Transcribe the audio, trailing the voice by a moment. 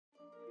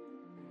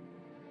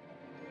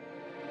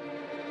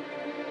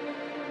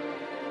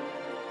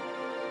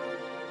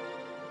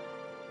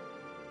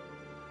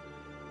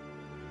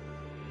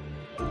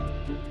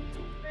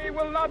They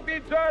will not be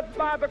judged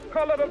by the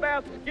color of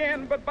their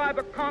skin, but by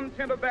the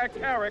content of their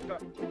character.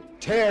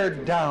 Tear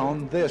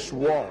down this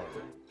wall.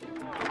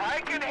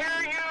 I can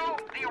hear you.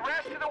 The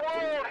rest of the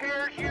world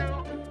hears you.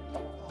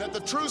 That the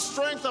true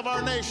strength of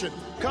our nation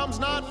comes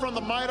not from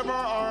the might of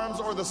our arms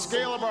or the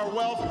scale of our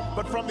wealth,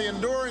 but from the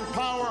enduring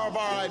power of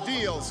our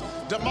ideals,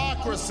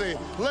 democracy,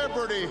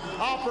 liberty,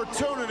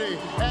 opportunity,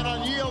 and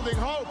unyielding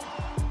hope.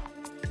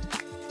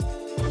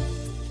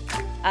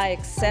 I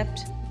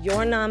accept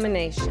your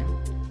nomination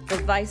for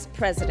Vice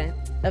President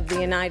of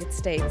the United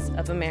States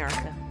of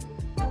America.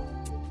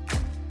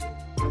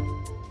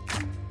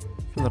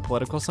 From the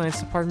Political Science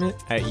Department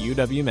at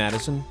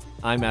UW-Madison,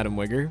 I'm Adam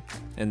Wigger,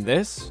 and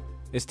this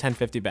is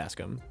 1050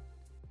 Bascom.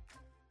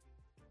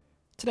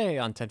 Today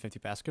on 1050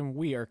 Bascom,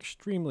 we are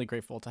extremely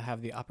grateful to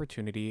have the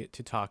opportunity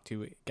to talk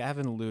to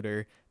Gavin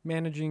Lutter,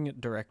 Managing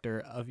Director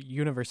of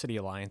University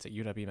Alliance at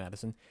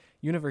UW-Madison.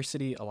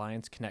 University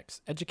Alliance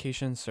connects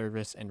education,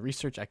 service, and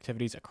research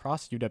activities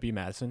across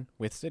UW-Madison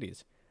with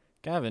cities.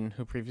 Gavin,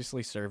 who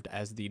previously served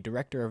as the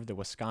director of the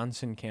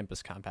Wisconsin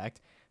Campus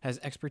Compact, has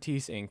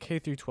expertise in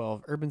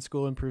K-12 urban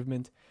school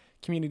improvement,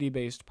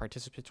 community-based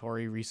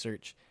participatory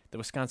research, the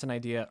Wisconsin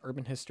Idea,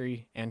 urban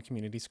history, and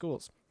community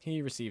schools.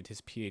 He received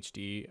his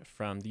PhD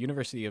from the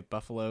University of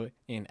Buffalo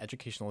in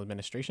Educational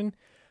Administration,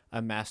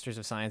 a Master's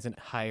of Science in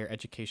Higher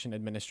Education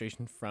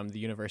Administration from the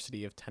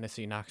University of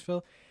Tennessee,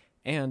 Knoxville,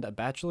 and a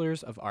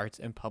Bachelor's of Arts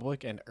in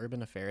Public and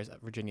Urban Affairs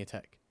at Virginia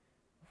Tech.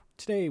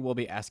 Today, we'll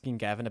be asking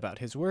Gavin about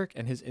his work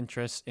and his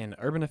interests in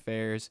urban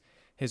affairs,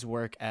 his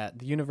work at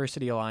the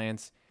University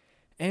Alliance,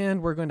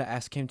 and we're going to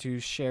ask him to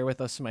share with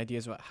us some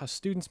ideas about how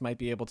students might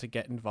be able to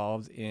get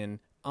involved in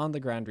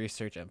on-the-ground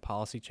research and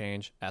policy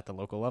change at the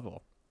local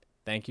level.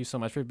 Thank you so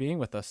much for being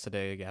with us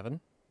today,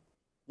 Gavin.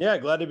 Yeah,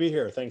 glad to be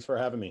here. Thanks for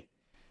having me.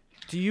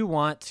 Do you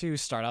want to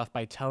start off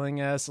by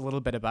telling us a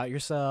little bit about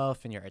yourself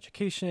and your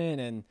education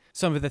and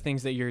some of the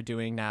things that you're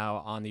doing now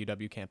on the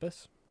UW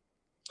campus?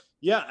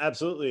 Yeah,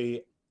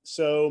 absolutely.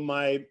 So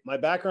my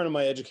background and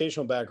my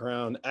educational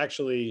background,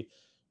 actually,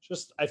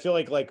 I feel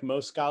like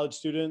most college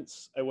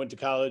students, I went to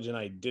college and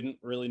I didn't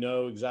really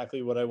know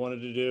exactly what I wanted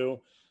to do.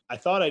 I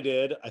thought I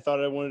did. I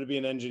thought I wanted to be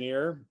an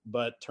engineer,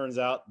 but turns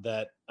out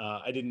that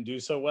I didn't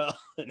do so well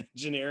in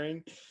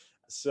engineering.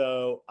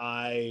 So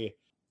I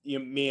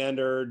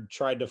meandered,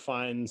 tried to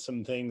find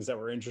some things that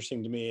were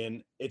interesting to me.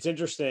 And it's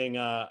interesting.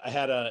 I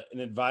had an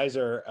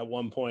advisor at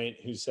one point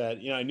who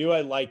said, I knew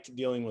I liked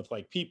dealing with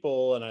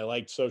people and I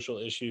liked social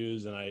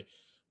issues. And I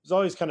was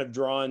always kind of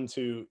drawn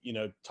to,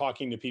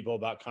 talking to people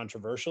about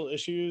controversial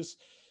issues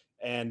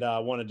and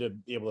wanted to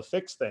be able to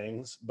fix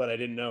things, but I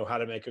didn't know how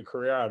to make a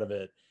career out of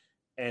it.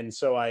 And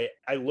so I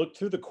looked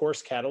through the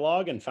course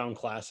catalog and found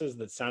classes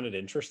that sounded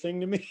interesting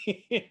to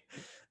me.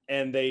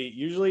 And they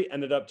usually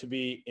ended up to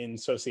be in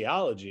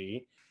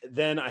sociology.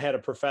 Then I had a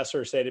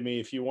professor say to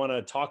me, if you want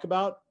to talk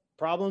about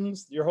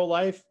problems your whole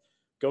life,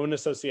 go into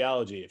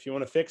sociology. If you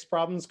want to fix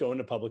problems, go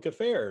into public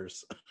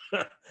affairs.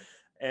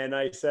 And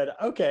I said,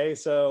 okay,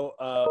 so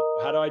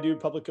how do I do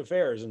public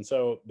affairs? And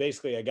so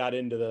basically I got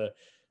into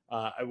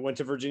I went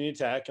to Virginia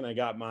Tech and I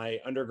got my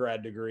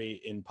undergrad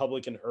degree in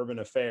public and urban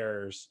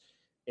affairs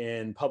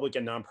in public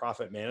and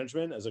nonprofit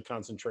management as a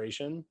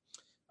concentration.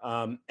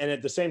 And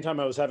at the same time,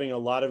 I was having a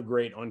lot of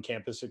great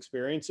on-campus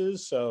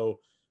experiences. So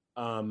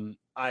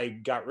I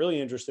got really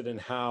interested in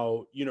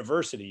how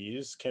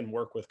universities can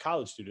work with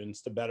college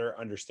students to better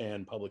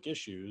understand public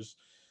issues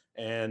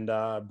and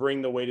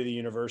bring the weight of the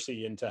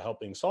university into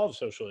helping solve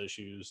social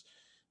issues.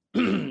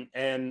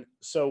 And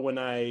so when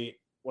I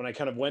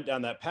kind of went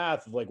down that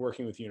path of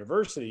working with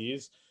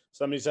universities,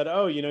 somebody said,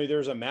 oh,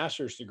 there's a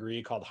master's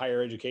degree called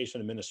Higher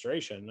Education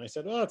Administration. And I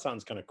said, oh, that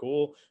sounds kind of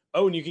cool.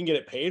 Oh, and you can get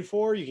it paid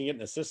for? You can get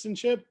an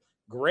assistantship?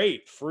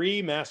 Great,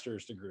 free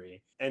master's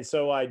degree. And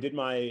so I did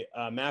my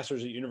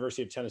master's at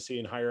University of Tennessee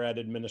in Higher Ed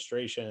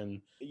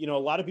Administration. A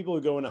lot of people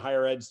who go into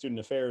higher ed student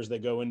affairs, they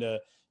go into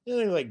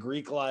like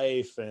Greek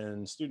life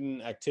and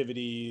student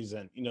activities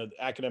and,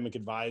 academic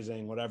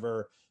advising,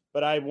 whatever.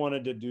 But I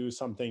wanted to do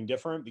something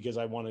different because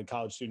I wanted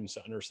college students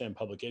to understand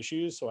public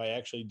issues. So I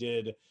actually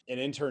did an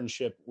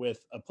internship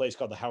with a place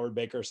called the Howard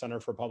Baker Center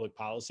for Public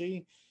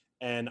Policy.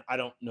 And I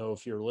don't know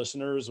if your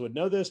listeners would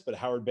know this, but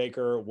Howard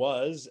Baker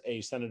was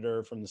a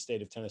senator from the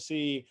state of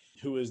Tennessee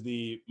who was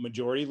the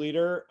majority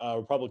leader,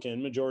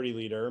 Republican majority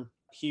leader.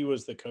 He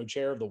was the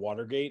co-chair of the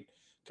Watergate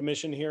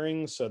Commission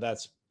hearings. So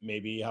that's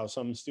maybe how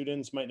some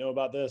students might know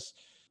about this.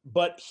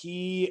 But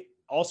he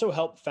also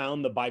helped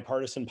found the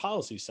Bipartisan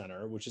Policy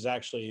Center, which is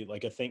actually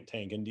like a think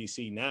tank in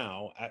DC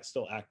now,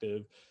 still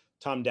active.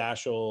 Tom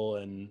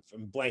Daschle, and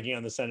I'm blanking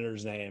on the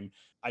senator's name.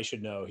 I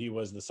should know. He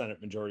was the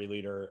Senate Majority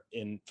Leader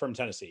from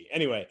Tennessee.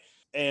 Anyway,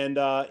 and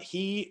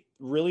he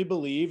really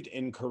believed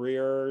in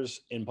careers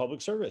in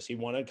public service. He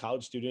wanted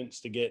college students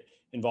to get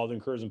involved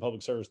in careers in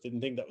public service. Didn't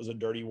think that was a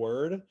dirty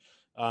word,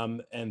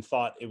 and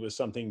thought it was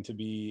something to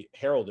be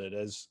heralded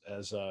as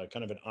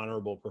kind of an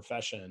honorable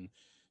profession.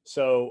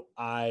 So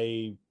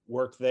I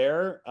worked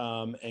there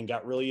and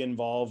got really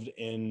involved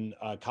in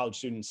college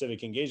student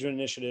civic engagement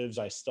initiatives.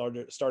 I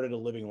started a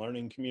living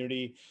learning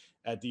community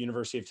at the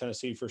University of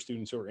Tennessee for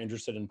students who are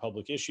interested in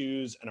public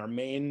issues. And our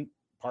main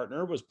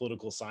partner was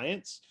political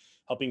science,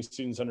 helping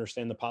students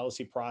understand the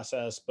policy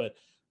process. But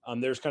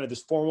there's kind of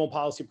this formal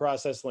policy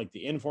process, like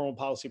the informal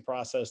policy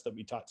process that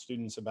we taught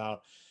students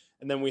about.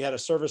 And then we had a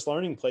service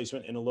learning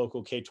placement in a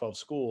local K-12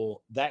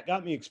 school. That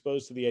got me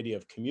exposed to the idea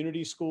of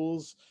community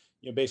schools,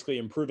 basically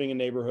improving a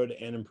neighborhood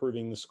and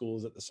improving the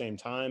schools at the same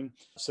time.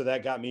 So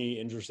that got me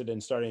interested in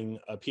starting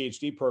a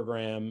PhD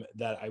program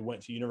that I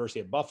went to University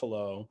of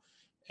Buffalo,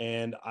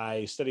 and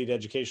I studied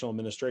educational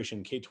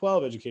administration,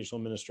 K-12 educational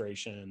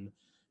administration,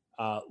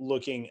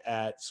 looking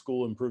at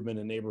school improvement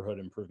and neighborhood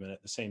improvement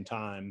at the same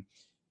time.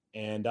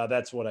 And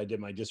that's what I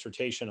did my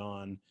dissertation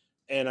on.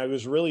 And I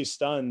was really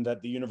stunned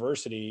that the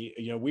university,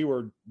 we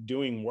were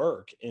doing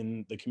work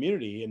in the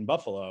community in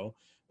Buffalo,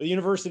 but the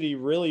university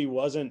really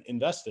wasn't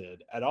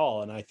invested at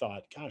all. And I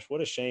thought, gosh,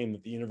 what a shame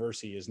that the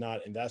university is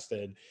not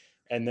invested.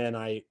 And then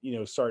I,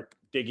 start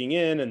digging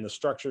in, and the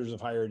structures of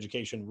higher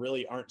education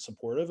really aren't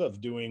supportive of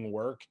doing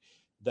work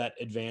that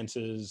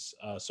advances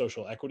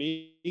social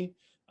equity.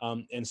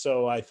 And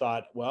so I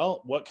thought,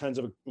 well, what kinds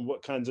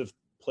of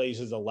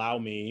places allow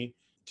me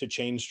to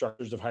change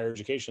structures of higher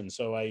education?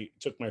 So I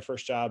took my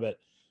first job at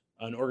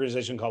an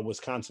organization called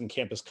Wisconsin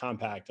Campus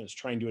Compact, and it's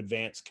trying to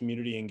advance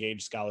community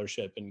engaged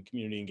scholarship and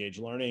community engaged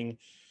learning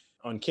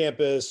on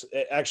campus.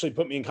 It actually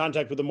put me in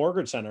contact with the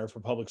Morgridge Center for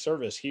Public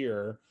Service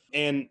here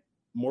and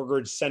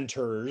Morgridge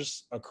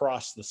centers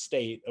across the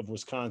state of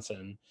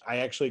Wisconsin. I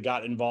actually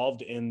got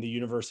involved in the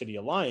University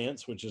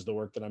Alliance, which is the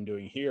work that I'm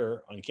doing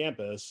here on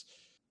campus,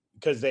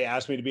 because they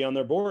asked me to be on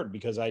their board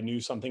because I knew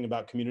something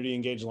about community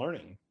engaged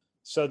learning.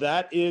 So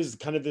that is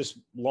kind of this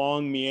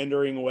long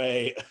meandering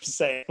way of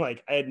saying,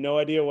 like, I had no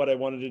idea what I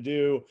wanted to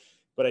do,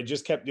 but I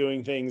just kept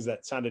doing things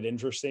that sounded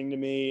interesting to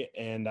me.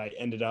 And I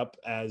ended up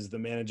as the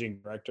managing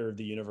director of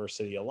the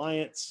University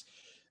Alliance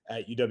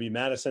at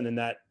UW-Madison. And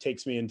that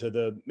takes me into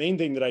the main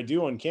thing that I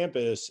do on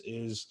campus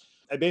is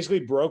I basically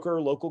broker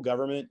local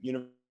government,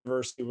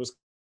 University of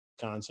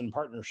Wisconsin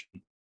partnership.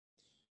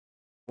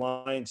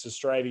 Alliance is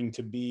striving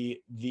to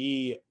be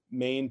the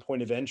main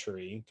point of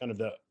entry, kind of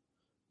the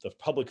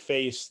public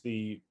face,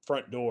 the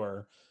front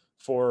door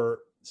for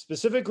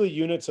specifically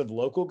units of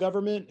local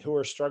government who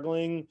are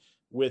struggling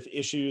with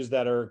issues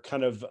that are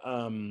kind of,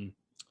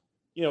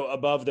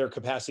 above their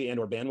capacity and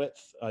or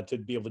bandwidth to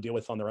be able to deal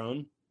with on their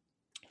own.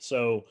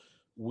 So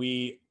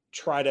we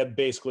try to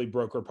basically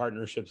broker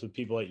partnerships with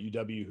people at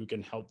UW who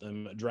can help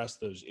them address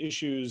those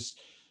issues.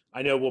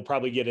 I know we'll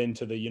probably get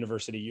into the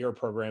University Year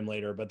program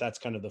later, but that's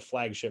kind of the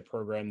flagship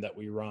program that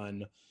we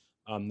run.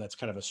 That's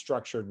kind of a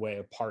structured way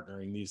of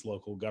partnering these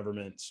local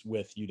governments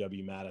with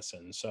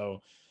UW-Madison.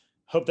 So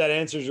hope that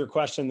answers your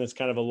question. That's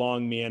kind of a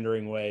long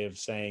meandering way of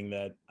saying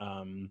that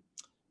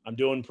I'm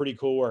doing pretty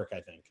cool work,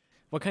 I think.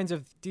 What kinds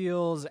of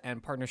deals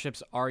and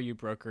partnerships are you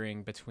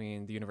brokering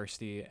between the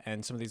university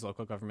and some of these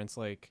local governments?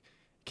 Like,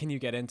 can you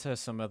get into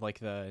some of like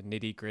the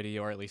nitty gritty,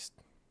 or at least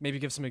maybe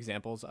give some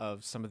examples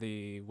of some of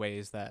the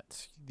ways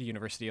that the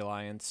University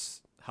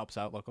Alliance helps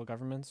out local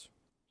governments?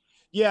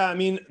 Yeah, I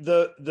mean,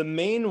 the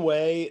main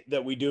way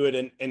that we do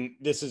it, and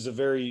this is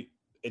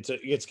it's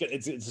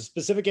a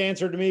specific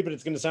answer to me, but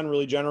it's going to sound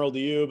really general to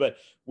you. But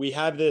we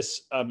have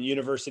this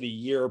University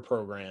Year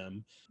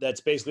program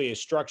that's basically a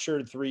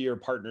structured 3-year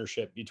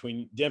partnership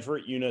between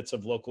different units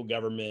of local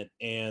government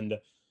and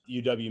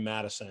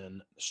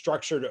UW-Madison,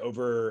 structured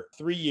over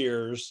 3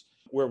 years,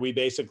 where we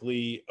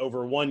basically,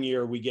 over 1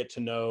 year, we get to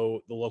know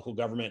the local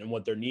government and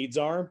what their needs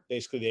are.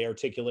 Basically, they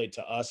articulate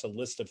to us a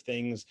list of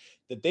things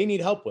that they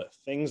need help with,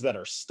 things that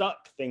are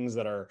stuck, things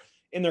that are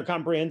in their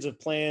comprehensive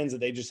plans that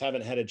they just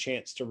haven't had a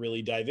chance to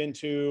really dive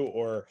into,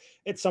 or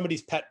it's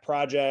somebody's pet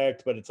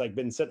project, but it's like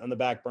been sitting on the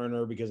back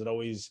burner because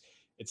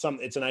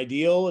it's an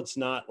ideal. It's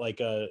not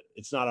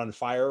on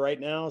fire right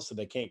now, so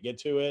they can't get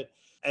to it.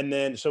 And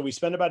then, so we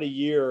spend about a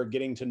year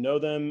getting to know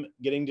them,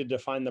 getting to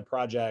define the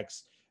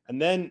projects,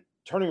 and then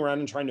turning around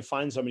and trying to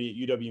find somebody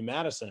at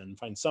UW-Madison,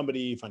 find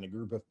a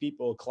group of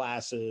people,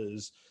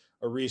 classes,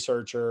 a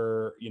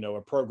researcher,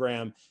 a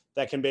program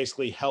that can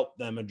basically help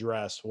them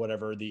address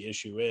whatever the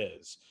issue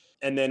is.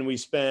 And then we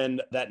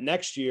spend that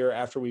next year,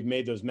 after we've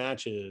made those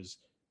matches,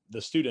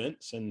 the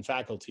students and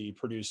faculty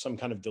produce some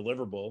kind of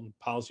deliverable,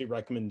 policy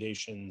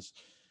recommendations,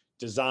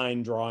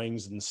 design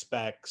drawings and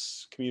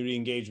specs, community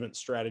engagement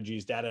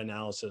strategies, data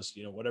analysis,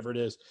 whatever it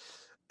is.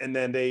 And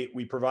then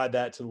we provide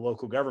that to the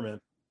local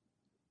government.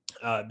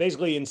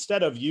 Basically,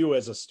 instead of you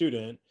as a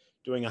student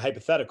doing a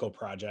hypothetical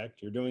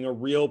project, you're doing a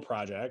real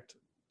project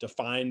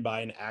defined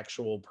by an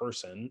actual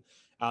person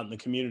out in the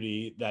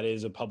community that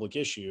is a public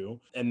issue.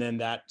 And then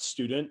that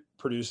student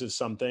produces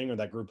something, or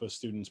that group of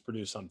students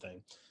produce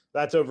something.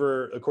 That's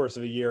over the course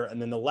of a year.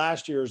 And then the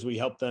last years, we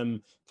help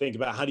them think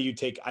about, how do you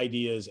take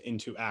ideas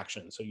into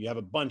action? So you have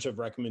a bunch of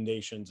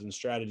recommendations and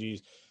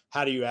strategies.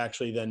 How do you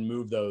actually then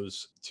move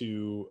those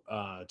to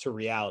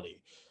reality?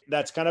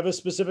 That's kind of a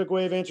specific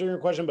way of answering your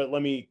question, but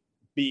let me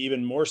be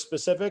even more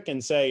specific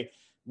and say,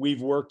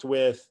 we've worked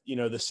with,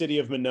 the city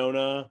of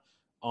Monona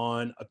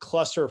on a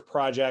cluster of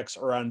projects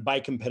around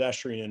bike and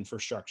pedestrian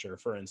infrastructure,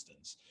 for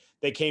instance.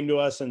 They came to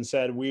us and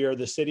said, we are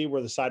the city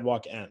where the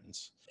sidewalk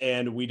ends.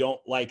 And we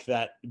don't like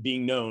that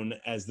being known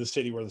as the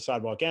city where the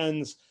sidewalk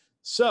ends.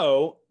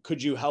 So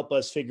could you help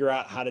us figure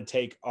out how to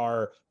take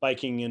our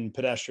biking and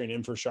pedestrian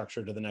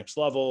infrastructure to the next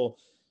level?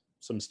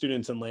 Some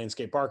students in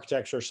landscape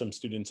architecture, some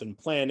students in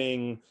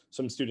planning,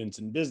 some students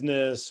in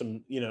business,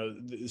 some,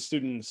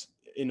 students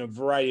in a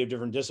variety of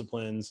different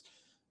disciplines,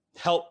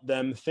 help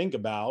them think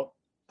about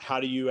how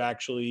do you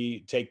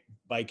actually take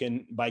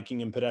biking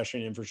and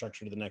pedestrian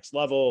infrastructure to the next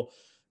level.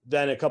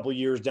 Then a couple of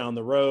years down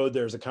the road,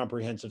 there's a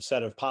comprehensive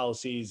set of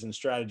policies and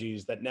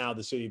strategies that now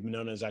the city of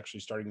Monona is actually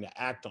starting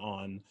to act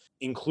on,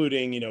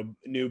 including,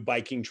 new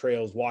biking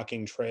trails,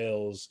 walking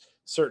trails,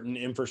 certain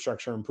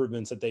infrastructure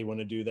improvements that they want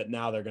to do that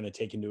now they're going to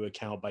take into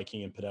account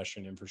biking and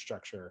pedestrian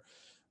infrastructure.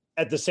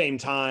 At the same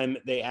time,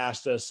 they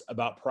asked us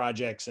about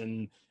projects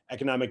in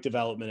economic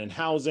development and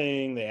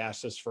housing. They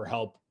asked us for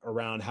help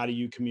around how do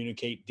you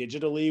communicate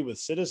digitally with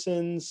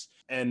citizens.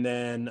 And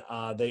then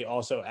they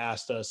also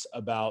asked us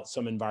about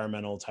some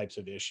environmental types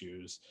of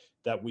issues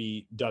that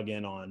we dug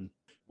in on.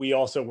 We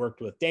also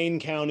worked with Dane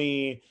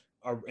County,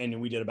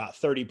 and we did about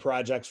 30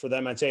 projects for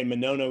them. I'd say in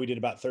Monona, we did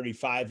about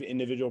 35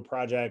 individual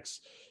projects.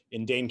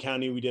 In Dane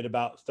County, we did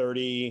about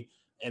 30.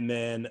 And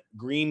then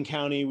Greene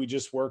County, we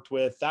just worked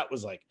with, that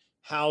was like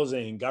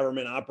housing,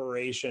 government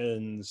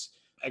operations,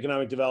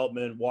 economic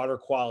development, water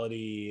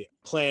quality,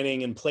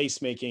 planning and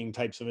placemaking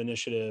types of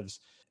initiatives.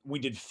 We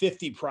did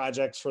 50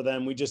 projects for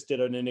them. We just did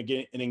an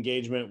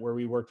engagement where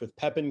we worked with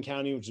Pepin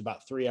County, which is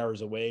about 3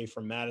 hours away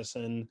from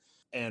Madison.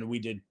 And we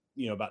did,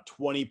 about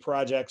 20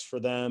 projects for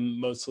them,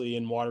 mostly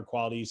in water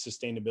quality,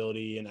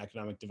 sustainability, and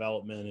economic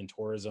development and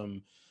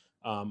tourism,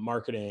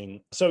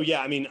 marketing. So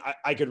yeah,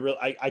 I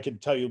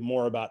could tell you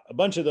more about a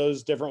bunch of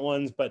those different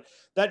ones, but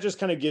that just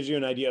kind of gives you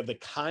an idea of the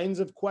kinds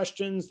of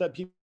questions that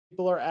people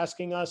are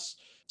asking us.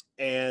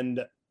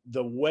 And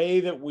the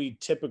way that we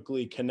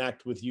typically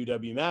connect with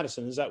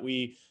UW-Madison is that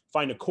we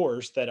find a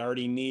course that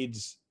already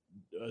needs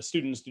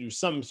students to do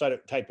some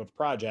type of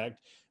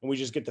project, and we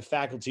just get the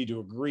faculty to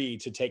agree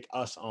to take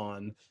us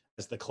on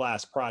as the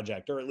class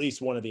project, or at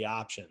least one of the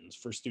options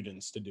for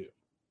students to do.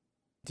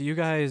 Do you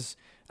guys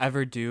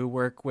ever do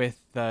work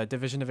with the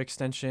Division of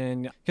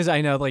Extension? Because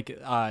I know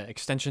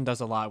Extension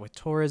does a lot with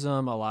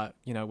tourism, a lot,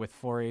 with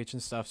 4-H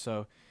and stuff.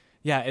 So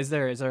yeah, is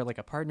there like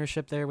a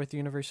partnership there with the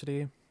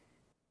university?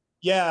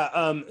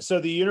 Yeah, so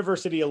the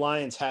University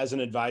Alliance has an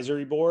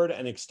advisory board,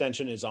 and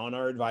Extension is on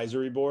our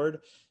advisory board.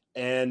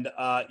 And,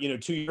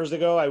 2 years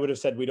ago, I would have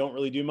said we don't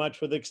really do much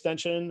with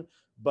Extension,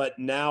 but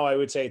now I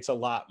would say it's a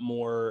lot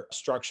more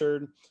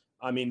structured.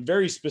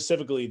 Very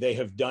specifically, they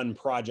have done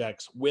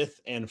projects with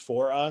and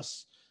for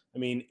us.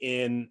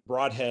 In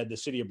Broadhead, the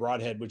city of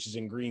Broadhead, which is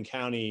in Greene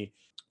County,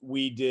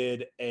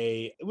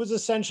 it was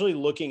essentially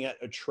looking at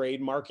a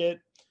trade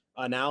market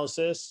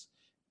analysis.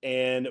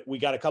 And we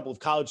got a couple of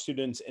college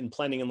students in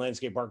planning and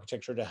landscape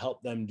architecture to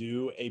help them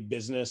do a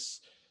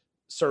business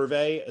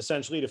survey,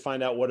 essentially to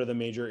find out what are the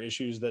major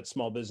issues that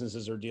small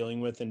businesses are dealing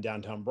with in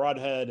downtown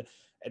Broadhead,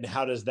 and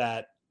how does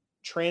that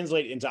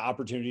translate into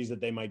opportunities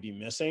that they might be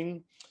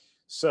missing.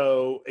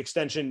 So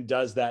Extension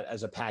does that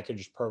as a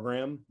packaged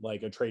program,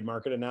 like a trade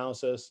market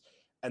analysis.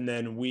 And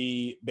then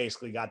we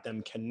basically got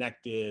them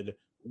connected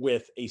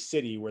with a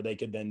city where they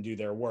could then do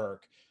their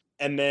work.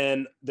 And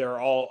then there are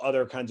all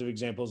other kinds of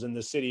examples in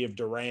the city of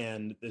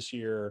Durand this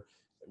year,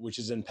 which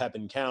is in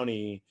Pepin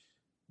County.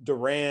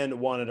 Durand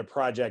wanted a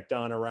project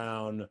done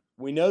around,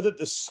 we know that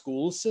the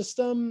school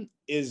system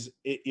this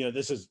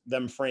is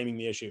them framing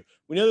the issue.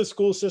 We know the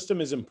school system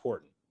is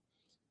important,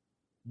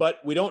 but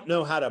we don't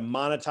know how to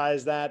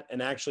monetize that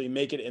and actually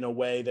make it in a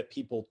way that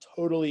people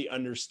totally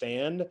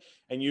understand.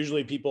 And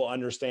usually people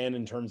understand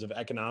in terms of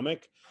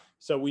economic.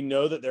 So we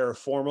know that there are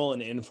formal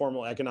and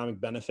informal economic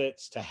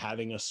benefits to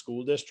having a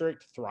school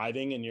district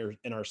thriving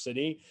in our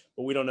city,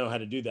 but we don't know how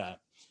to do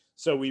that.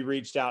 So we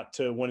reached out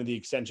to one of the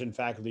Extension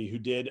faculty who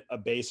did a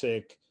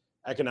basic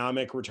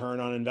economic return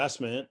on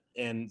investment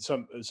and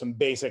some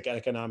basic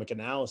economic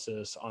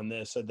analysis on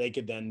this, so they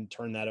could then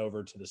turn that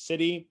over to the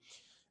city.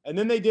 And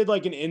then they did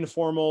like an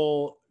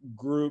informal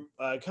group,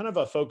 kind of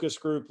a focus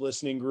group,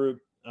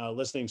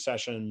 listening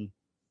session,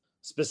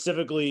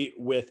 specifically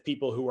with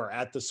people who are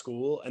at the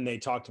school, and they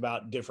talked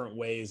about different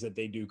ways that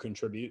they do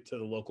contribute to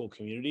the local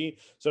community.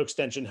 So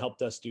Extension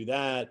helped us do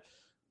that.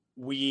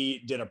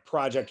 We did a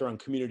project around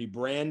community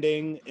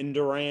branding in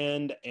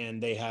Durand,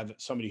 and they have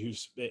somebody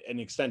who's an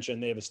Extension.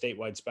 They have a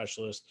statewide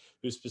specialist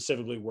who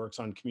specifically works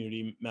on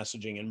community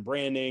messaging and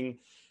branding.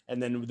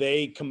 And then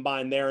they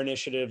combined their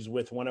initiatives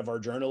with one of our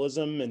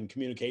journalism and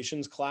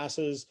communications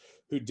classes,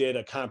 who did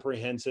a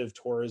comprehensive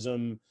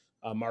tourism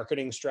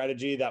marketing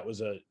strategy. That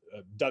was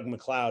Doug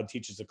McLeod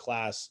teaches a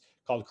class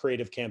called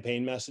Creative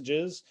Campaign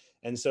Messages.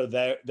 And so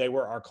they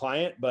were our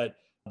client, but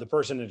The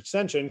person at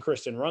Extension,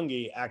 Kristen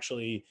Runge,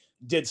 actually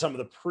did some of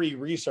the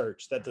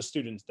pre-research that the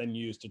students then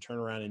used to turn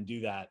around and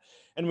do that.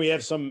 And we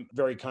have some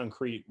very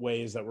concrete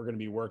ways that we're going to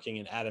be working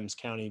in Adams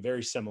County,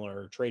 very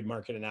similar: trade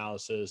market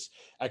analysis,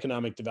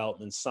 economic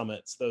development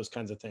summits, those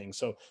kinds of things.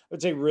 So I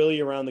would say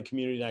really around the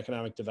community and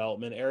economic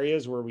development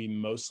areas where we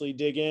mostly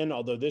dig in,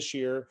 although this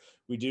year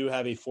we do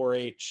have a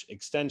 4-H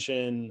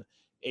extension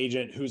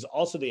agent who's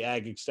also the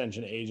ag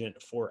extension agent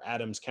for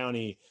Adams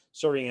County,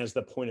 serving as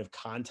the point of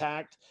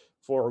contact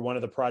for one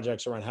of the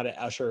projects around how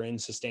to usher in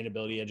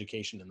sustainability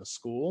education in the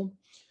school.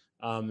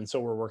 And so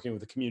we're working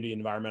with the Community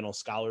Environmental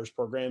Scholars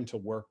Program to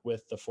work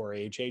with the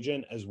 4-H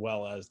agent as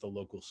well as the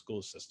local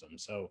school system.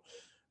 So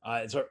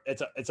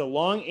it's a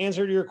long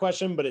answer to your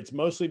question, but it's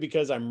mostly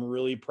because I'm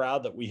really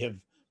proud that we have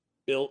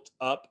built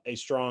up a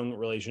strong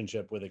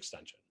relationship with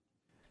Extension.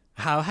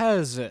 How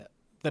has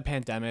the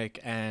pandemic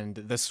and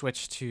the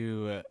switch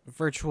to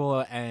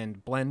virtual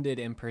and blended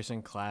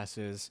in-person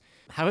classes,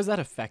 how has that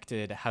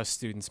affected how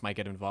students might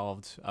get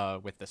involved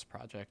with this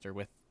project or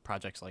with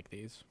projects like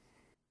these?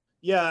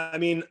 Yeah, I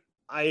mean,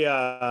 I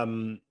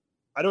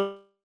don't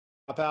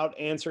cop out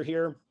answer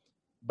here,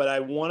 but I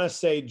want to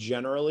say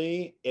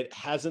generally it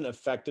hasn't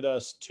affected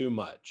us too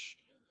much,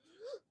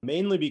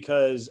 mainly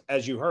because,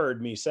 as you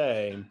heard me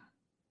say,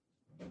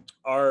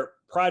 our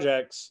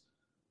projects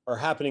are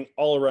happening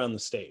all around the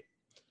state.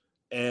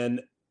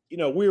 And, you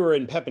know, we were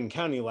in Pepin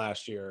County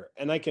last year,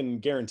 and I can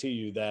guarantee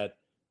you that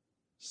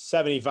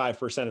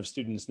 75% of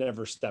students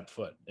never stepped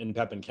foot in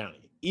Pepin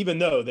County, even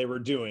though they were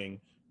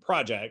doing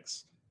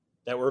projects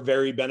that were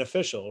very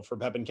beneficial for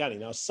Pepin County.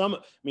 Now,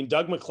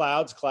 Doug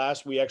McLeod's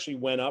class, we actually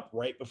went up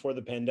right before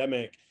the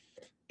pandemic,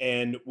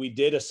 and we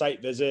did a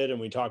site visit and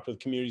we talked with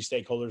community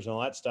stakeholders and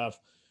all that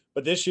stuff.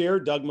 But this year,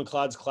 Doug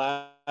McLeod's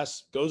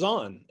class goes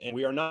on, and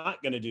we are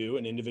not going to do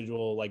an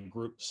individual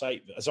group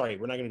site. Sorry,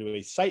 we're not going to do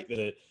a site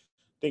visit.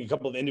 I think a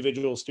couple of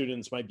individual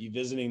students might be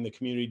visiting the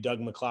community. Doug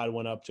McLeod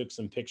went up, took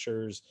some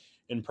pictures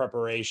in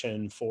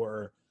preparation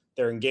for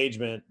their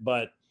engagement.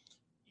 But,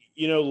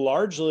 you know,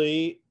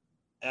 largely,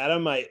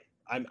 Adam,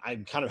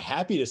 I'm kind of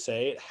happy to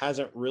say it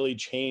hasn't really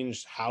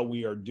changed how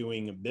we are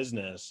doing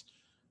business.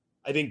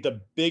 I think the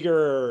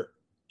bigger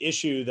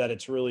issue that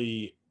it's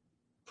really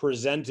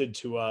presented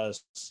to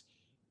us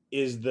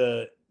is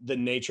the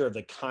nature of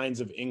the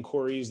kinds of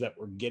inquiries that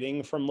we're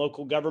getting from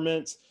local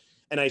governments.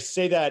 And I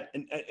say that,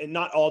 and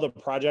not all the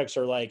projects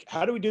are like,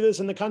 how do we do this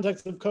in the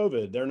context of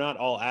COVID? They're not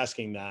all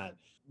asking that.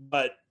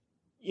 But,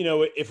 you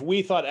know, if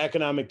we thought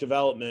economic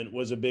development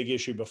was a big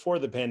issue before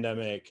the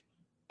pandemic,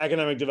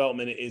 economic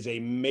development is a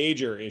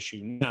major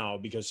issue now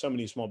because so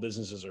many small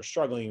businesses are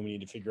struggling and we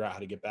need to figure out how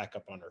to get back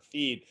up on our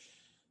feet.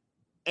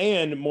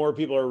 And more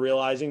people are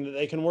realizing that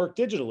they can work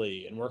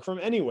digitally and work from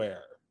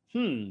anywhere.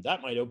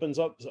 That might open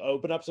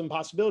up some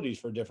possibilities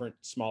for different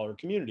smaller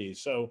communities.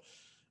 So,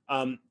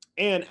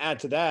 and add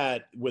to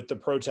that with the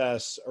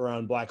protests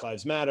around Black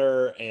Lives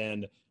Matter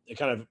and the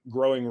kind of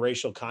growing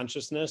racial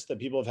consciousness that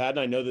people have had. And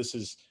I know this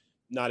is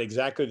not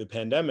exactly the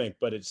pandemic,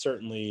 but it's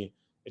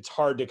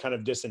hard to kind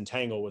of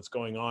disentangle what's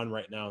going on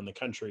right now in the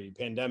country.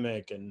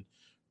 Pandemic and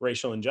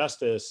racial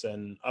injustice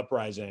and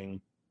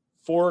uprising.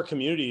 4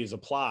 communities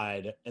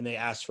applied and they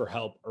asked for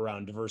help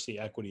around diversity,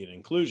 equity, and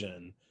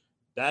inclusion.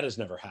 That has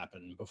never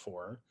happened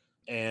before.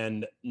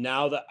 And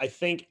now that I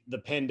think the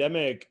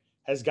pandemic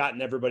has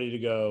gotten everybody to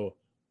go,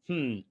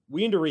 we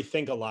need to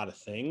rethink a lot of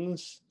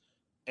things.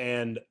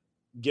 And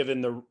given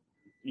the,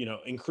 you know,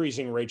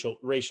 increasing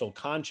racial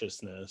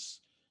consciousness,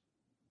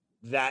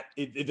 that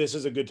this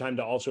is a good time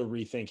to also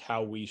rethink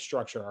how we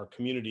structure our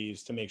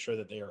communities to make sure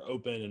that they are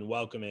open and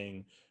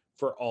welcoming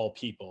for all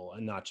people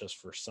and not just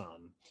for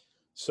some.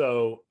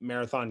 So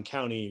Marathon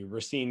County,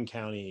 Racine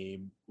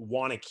County,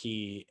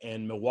 Waunakee,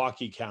 and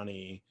Milwaukee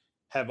County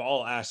have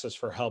all asked us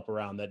for help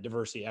around that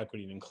diversity,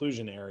 equity, and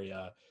inclusion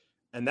area.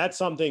 And that's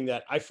something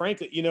that I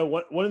frankly, you know,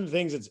 one of the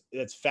things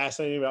that's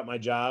fascinating about my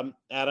job,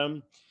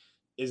 Adam,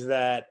 is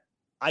that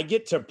I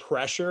get to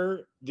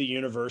pressure the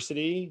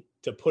university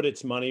to put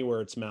its money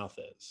where its mouth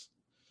is.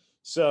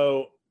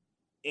 So,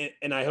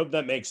 and I hope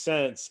that makes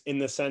sense in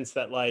the sense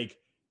that, like,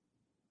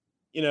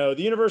 you know,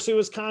 the University of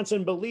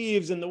Wisconsin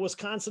believes in the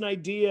Wisconsin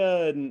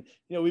idea and,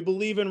 you know, we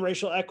believe in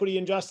racial equity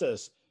and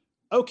justice.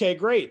 Okay,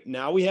 great.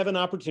 Now we have an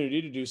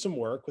opportunity to do some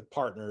work with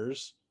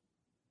partners.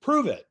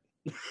 Prove it.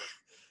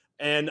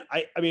 And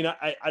I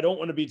don't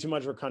want to be too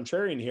much of a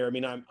contrarian here. I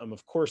mean, I'm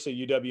of course a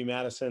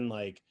UW-Madison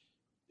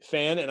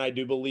fan, and I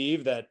do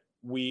believe that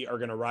we are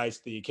going to rise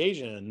to the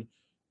occasion.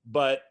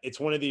 But it's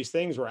one of these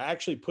things where I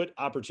actually put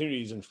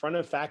opportunities in front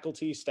of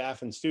faculty,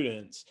 staff, and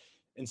students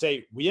and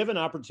say, we have an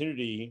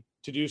opportunity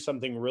to do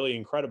something really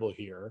incredible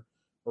here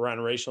around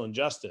racial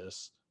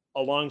injustice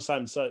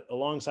alongside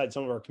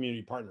some of our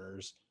community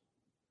partners.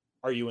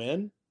 Are you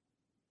in?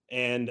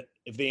 And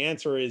if the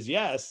answer is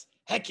yes,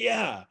 heck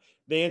yeah.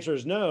 The answer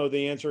is no.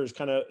 The answer is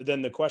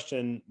then the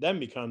question then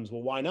becomes,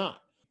 well, why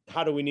not?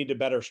 How do we need to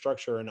better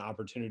structure an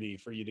opportunity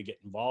for you to get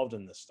involved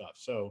in this stuff?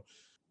 So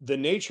the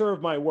nature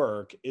of my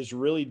work is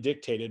really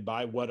dictated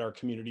by what our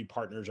community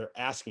partners are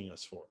asking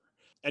us for.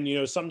 And, you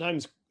know,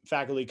 sometimes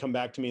faculty come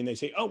back to me and they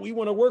say, oh, we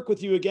want to work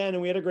with you again,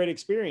 and we had a great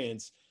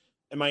experience.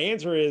 And my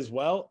answer is,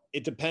 well,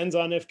 it depends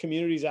on if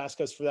communities ask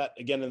us for that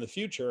again in the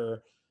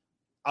future.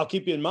 I'll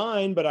keep you in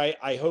mind, but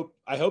I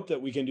hope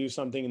that we can do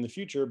something in the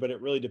future, but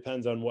it really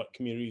depends on what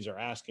communities are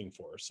asking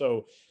for.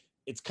 So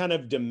it's kind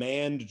of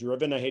demand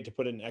driven. I hate to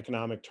put it in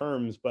economic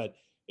terms, but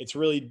it's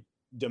really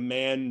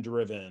demand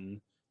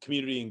driven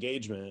community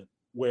engagement,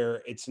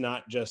 where it's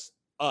not just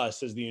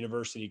us as the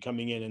university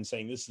coming in and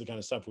saying, this is the kind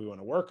of stuff we want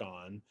to work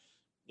on.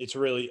 It's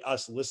really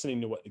us listening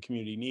to what the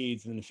community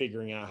needs and then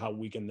figuring out how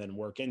we can then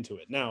work into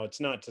it. Now, it's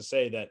not to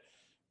say that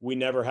we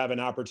never have an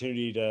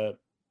opportunity to,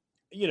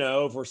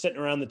 if we're sitting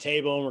around the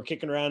table and we're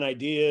kicking around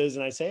ideas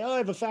and I say, oh, I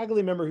have a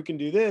faculty member who can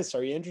do this.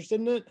 Are you interested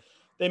in it?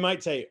 They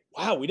might say,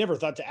 wow, we never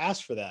thought to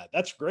ask for that.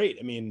 That's great.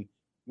 I mean,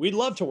 we'd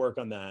love to work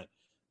on that.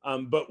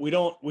 But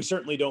we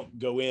certainly don't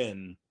go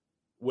in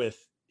with,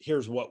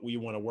 here's what we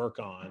want to work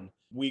on.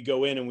 We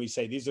go in and we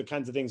say, these are the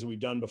kinds of things that we've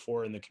done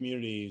before in the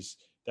communities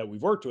that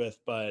we've worked with,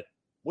 but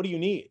what do you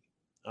need?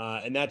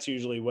 And that's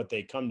usually what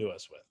they come to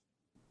us with.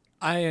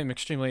 I am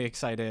extremely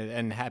excited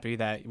and happy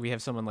that we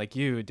have someone like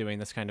you doing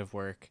this kind of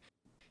work.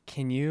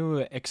 Can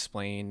you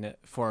explain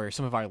for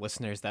some of our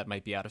listeners that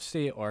might be out of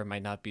state or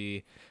might not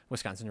be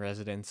Wisconsin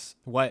residents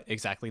what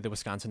exactly the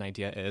Wisconsin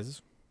idea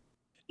is?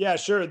 Yeah,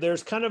 sure.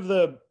 There's kind of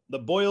the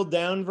boiled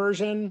down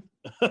version.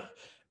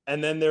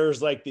 And then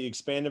there's like the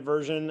expanded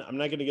version. I'm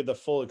not going to get the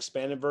full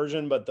expanded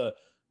version, but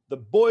the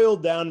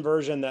boiled down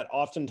version that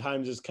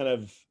oftentimes is kind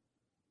of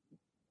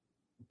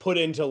put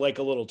into like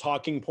a little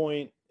talking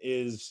point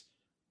is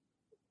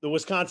the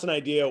Wisconsin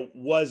idea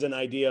was an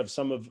idea of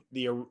some of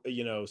the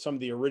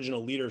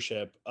original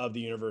leadership of the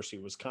University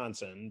of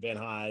Wisconsin, Van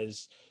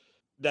Hise,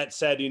 that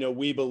said,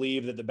 we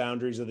believe that the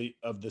boundaries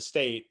of the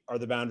state are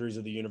the boundaries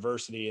of the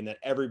university, and that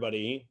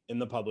everybody in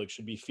the public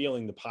should be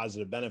feeling the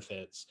positive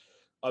benefits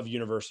of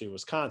University of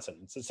Wisconsin.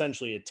 It's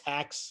essentially a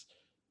tax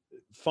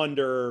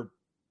funder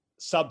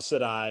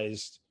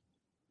subsidized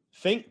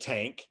think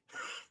tank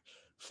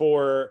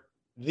for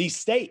the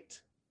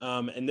state.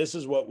 And this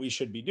is what we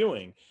should be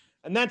doing.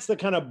 And that's the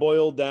kind of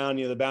boiled down,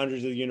 the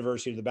boundaries of the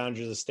university, the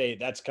boundaries of the state.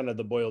 That's kind of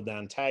the boiled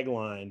down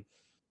tagline.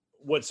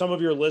 What some of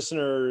your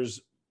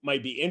listeners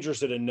might be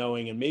interested in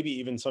knowing, and maybe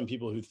even some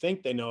people who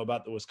think they know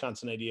about the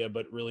Wisconsin idea,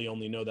 but really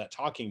only know that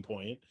talking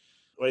point,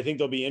 what I think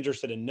they'll be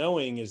interested in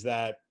knowing is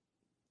that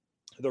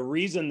the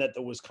reason that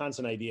the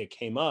Wisconsin idea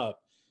came up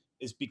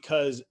is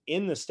because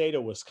in the state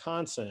of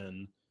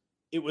Wisconsin,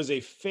 it was a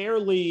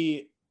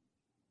fairly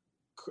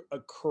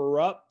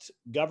corrupt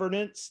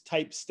governance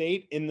type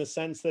state, in the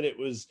sense that it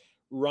was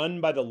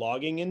run by the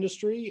logging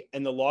industry,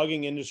 and the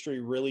logging industry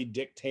really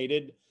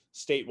dictated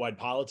statewide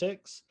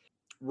politics,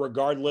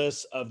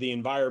 regardless of the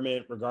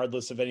environment,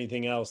 regardless of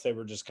anything else. They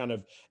were just kind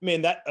of,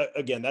 that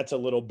again, that's a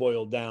little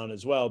boiled down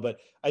as well. But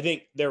I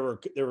think there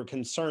were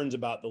concerns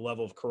about the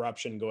level of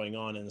corruption going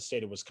on in the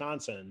state of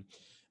Wisconsin.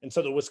 And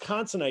so the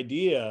Wisconsin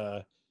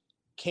idea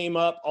came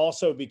up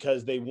also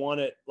because they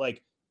wanted,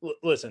 like,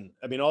 listen,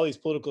 all these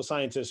political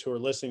scientists who are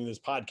listening to this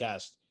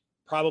podcast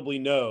probably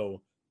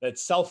know that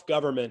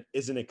self-government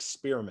is an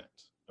experiment,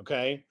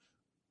 okay?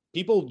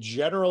 People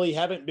generally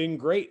haven't been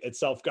great at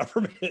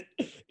self-government,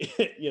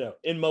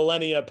 in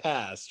millennia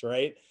past,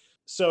 right?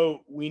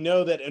 So we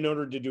know that in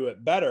order to do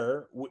it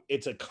better,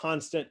 it's a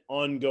constant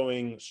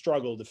ongoing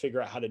struggle to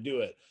figure out how to do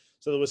it.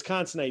 So the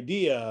Wisconsin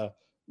idea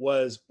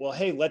was, well,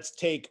 hey, let's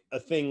take a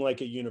thing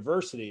like a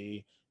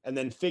university and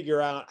then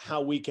figure out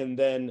how we can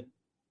then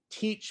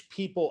teach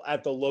people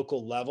at the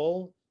local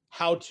level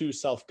how to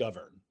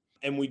self-govern.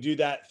 And we do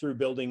that through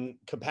building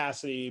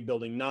capacity,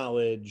 building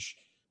knowledge,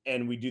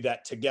 and we do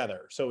that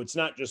together. So it's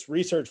not just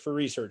research for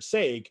research's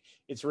sake,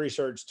 it's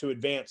research to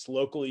advance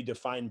locally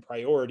defined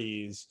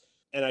priorities.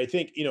 And I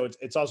think,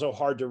 it's also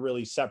hard to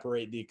really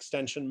separate the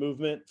extension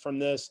movement from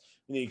this.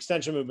 And the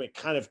extension movement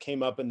kind of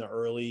came up in the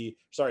early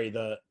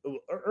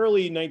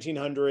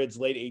 1900s,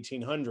 late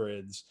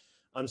 1800s.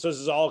 So this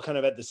is all kind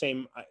of at the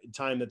same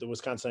time that the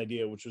Wisconsin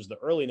idea, which was the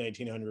early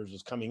 1900s,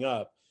 was coming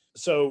up.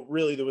 So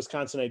really the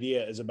Wisconsin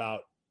idea is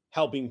about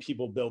helping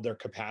people build their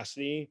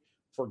capacity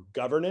for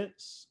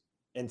governance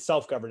and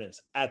self-governance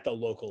at the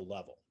local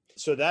level.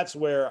 So that's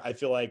where I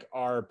feel like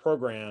our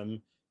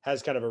program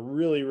has kind of a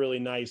really, really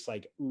nice,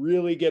 like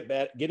really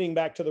getting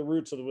back to the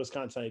roots of the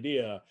Wisconsin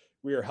idea.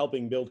 We are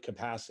helping build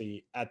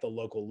capacity at the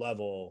local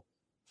level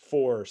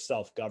for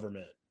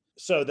self-government.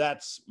 So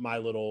that's my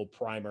little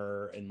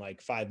primer in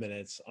like 5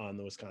 minutes on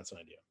the Wisconsin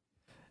idea.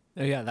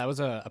 Oh, yeah, that was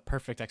a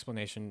perfect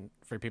explanation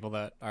for people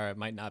that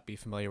might not be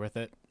familiar with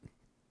it.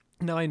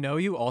 Now, I know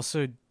you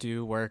also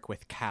do work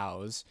with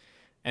cows,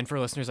 and for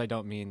listeners, I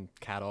don't mean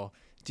cattle.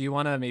 Do you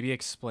want to maybe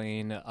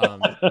explain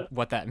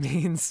what that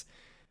means?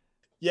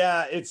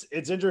 Yeah,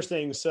 it's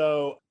interesting.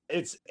 So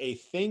it's a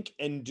think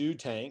and do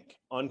tank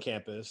on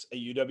campus at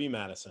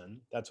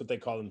UW-Madison. That's what they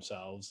call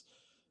themselves.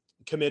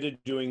 Committed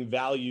to doing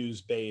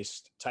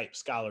values-based type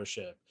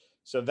scholarship.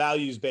 So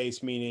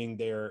values-based meaning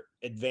they're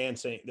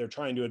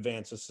trying to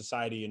advance a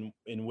society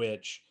in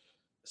which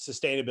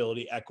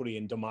sustainability, equity,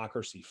 and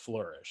democracy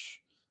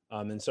flourish.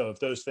 And so if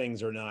those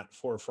things are not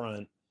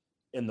forefront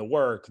in the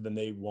work, then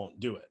they won't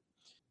do it.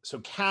 So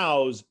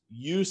cows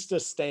used to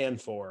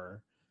stand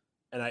for,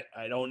 and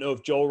I don't know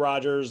if Joel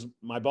Rogers,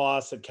 my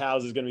boss at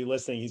Cows, is going to be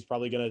listening. He's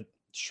probably going to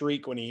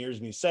shriek when he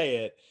hears me say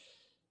it.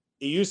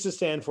 It used to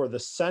stand for the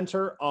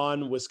Center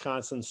on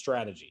Wisconsin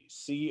Strategy,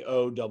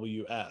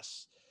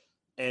 COWS.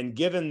 And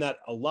given that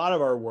a lot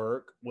of our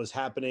work was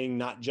happening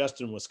not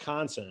just in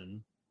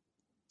Wisconsin,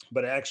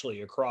 but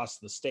actually across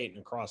the state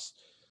and across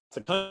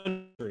the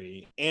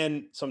country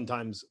and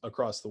sometimes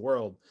across the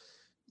world,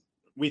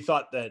 we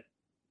thought that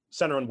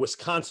Center on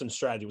Wisconsin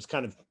Strategy was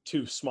kind of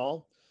too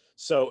small.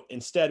 So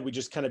instead, we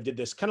just kind of did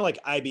this kind of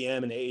like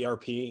IBM and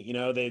AARP, you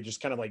know, they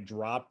just kind of like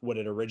dropped what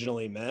it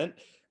originally meant.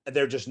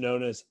 They're just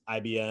known as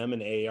IBM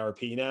and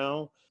AARP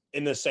now.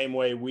 In the same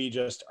way, we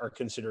just are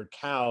considered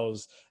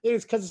cows.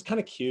 It's because it's kind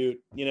of cute,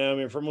 you know. I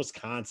mean, from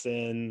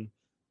Wisconsin,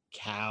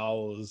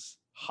 cows,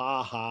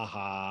 ha ha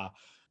ha.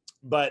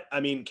 But I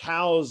mean,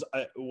 cows.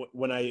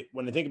 When I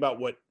think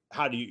about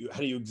how do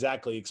you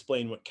exactly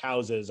explain what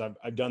cows is?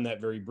 I've done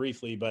that very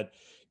briefly, but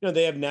you know,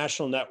 they have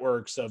national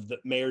networks of the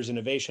Mayor's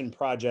Innovation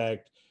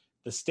Project,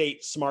 the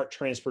state Smart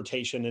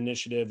Transportation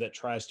Initiative that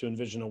tries to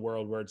envision a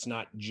world where it's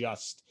not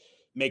just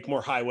make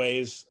more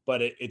highways,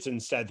 but it's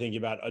instead thinking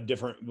about a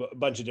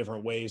bunch of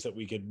different ways that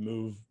we could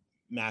move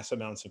mass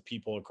amounts of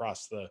people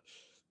across the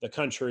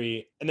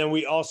country. And then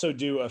we also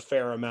do a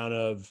fair amount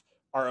of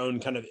our own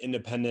kind of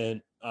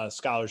independent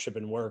scholarship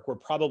and work. We're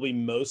probably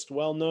most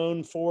well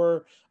known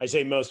for, I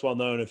say most well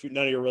known, if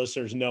none of your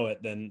listeners know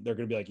it, then they're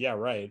going to be like, yeah,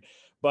 right.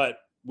 But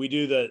we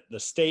do the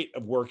State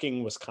of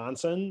Working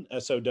Wisconsin,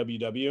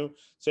 SOWW,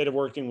 State of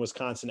Working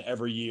Wisconsin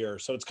every year.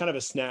 So it's kind of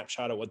a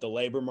snapshot of what the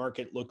labor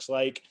market looks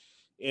like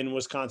in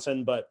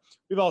Wisconsin. But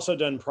we've also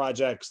done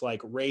projects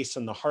like Race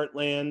in the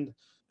Heartland.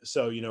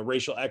 So, you know,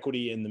 racial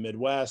equity in the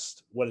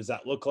Midwest. What does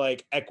that look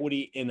like?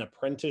 Equity in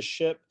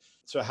apprenticeship.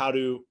 So how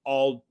do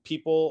all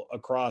people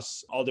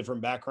across all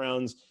different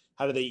backgrounds,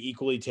 how do they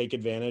equally take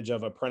advantage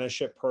of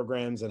apprenticeship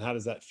programs, and how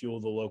does that fuel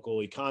the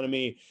local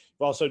economy?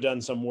 We've also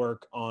done some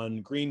work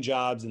on green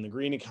jobs in the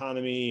green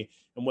economy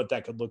and what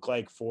that could look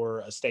like for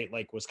a state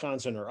like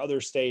Wisconsin or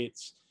other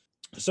states.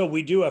 So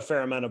we do a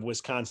fair amount of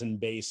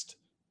Wisconsin-based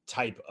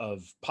type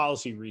of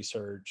policy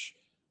research,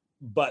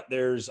 but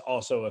there's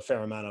also a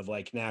fair amount of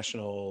like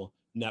national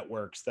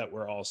networks that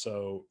we're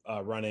also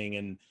running.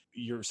 And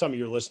some of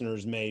your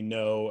listeners may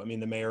know, I mean,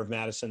 the mayor of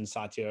Madison,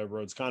 Satya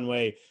Rhodes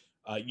Conway,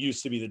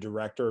 used to be the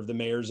director of the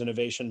Mayor's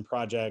Innovation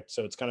Project.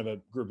 So it's kind of a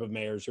group of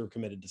mayors who are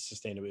committed to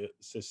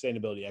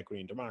sustainability, equity,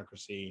 and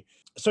democracy.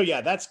 So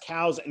yeah, that's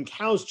Cows. And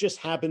Cows just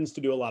happens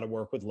to do a lot of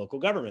work with local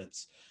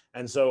governments.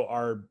 And so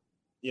our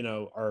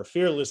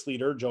fearless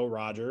leader, Joel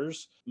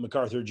Rogers,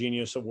 MacArthur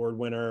Genius Award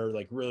winner,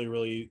 like really,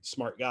 really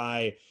smart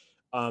guy,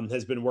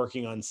 has been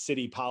working on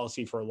city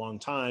policy for a long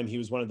time. He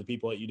was one of the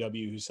people at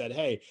UW who said,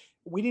 hey,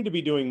 we need to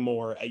be doing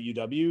more at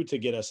UW to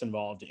get us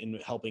involved in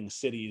helping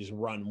cities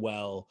run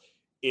well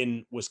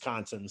in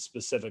Wisconsin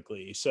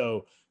specifically.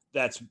 So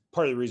that's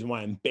part of the reason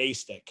why I'm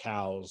based at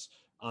Cows.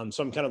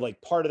 So I'm kind of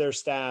like part of their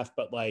staff,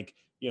 but like,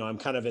 you know, I'm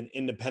kind of an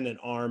independent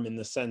arm in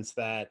the sense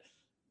that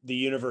the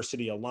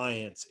University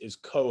Alliance is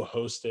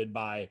co-hosted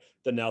by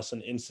the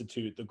Nelson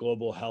Institute, the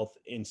Global Health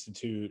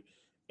Institute,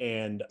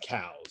 and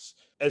Cows,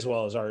 as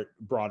well as our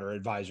broader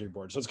advisory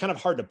board. So it's kind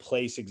of hard to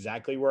place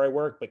exactly where I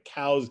work, but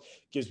Cows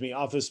gives me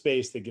office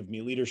space. They give me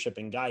leadership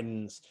and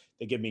guidance.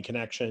 They give me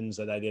connections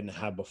that I didn't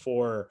have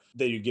before.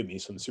 They give me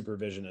some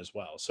supervision as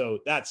well. So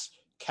that's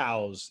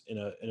Cows in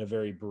a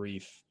very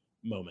brief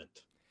moment.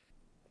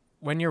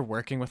 When you're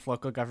working with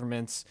local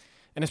governments,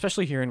 and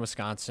especially here in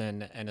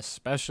Wisconsin, and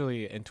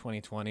especially in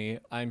 2020,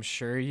 I'm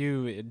sure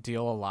you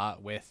deal a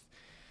lot with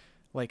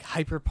like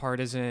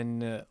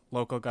hyper-partisan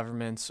local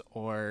governments,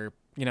 or,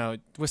 you know,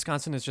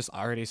 Wisconsin is just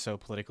already so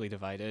politically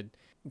divided.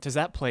 Does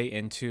that play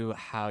into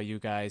how you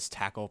guys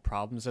tackle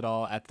problems at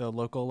all at the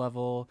local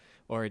level?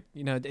 Or,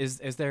 you know, is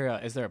there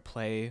a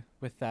play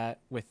with that,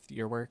 with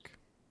your work?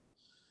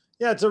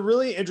 Yeah, it's a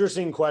really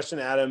interesting question,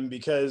 Adam,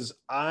 because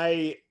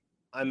I'm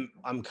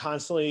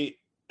constantly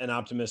an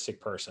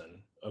optimistic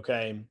person.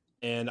 Okay.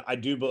 And I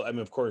mean,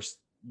 of course,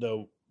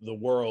 the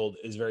world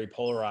is very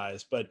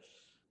polarized, but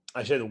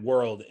I say the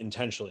world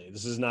intentionally.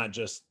 This is not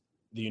just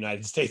the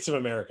United States of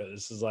America.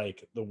 This is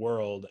like the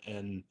world.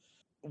 And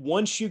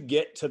once you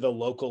get to the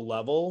local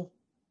level,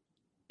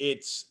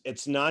 it's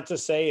not to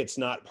say it's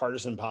not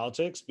partisan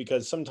politics,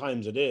 because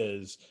sometimes it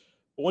is.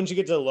 But once you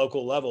get to the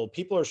local level,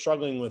 people are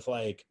struggling with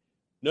like,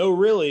 no,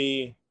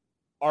 really,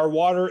 our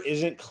water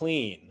isn't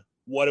clean.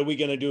 What are we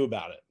going to do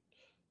about it?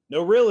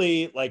 No,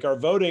 really, like our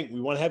voting, we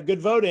want to have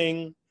good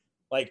voting.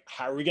 Like,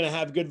 how are we going to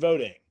have good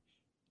voting?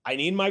 I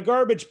need my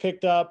garbage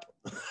picked up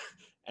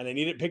and I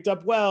need it picked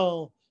up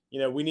well. You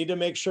know, we need to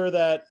make sure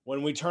that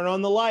when we turn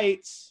on the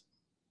lights,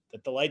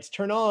 that the lights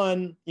turn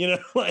on, you know,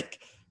 like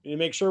we need to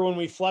make sure when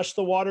we flush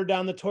the water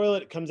down the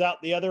toilet, it comes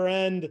out the other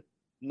end,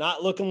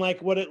 not looking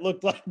like what it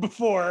looked like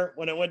before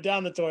when it went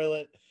down the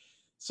toilet.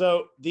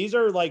 So these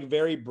are like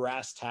very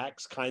brass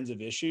tacks kinds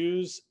of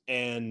issues.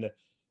 And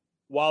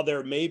while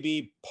there may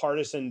be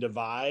partisan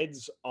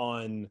divides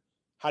on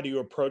how do you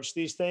approach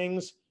these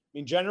things, I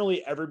mean,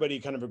 generally everybody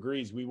kind of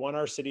agrees. We want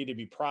our city to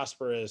be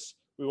prosperous.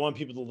 We want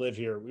people to live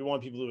here. We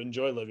want people to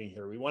enjoy living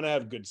here. We want to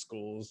have good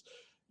schools,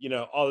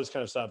 all this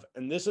kind of stuff.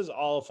 And this is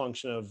all a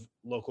function of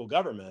local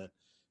government.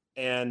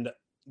 And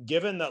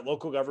given that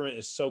local government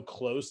is so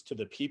close to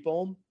the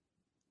people,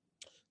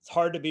 it's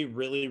hard to be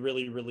really,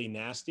 really, really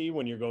nasty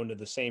when you're going to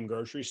the same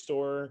grocery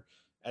store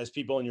as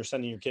people and you're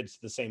sending your kids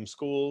to the same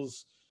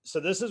schools. So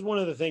this is one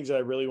of the things that I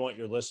really want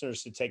your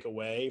listeners to take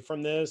away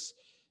from this,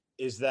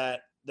 is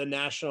that the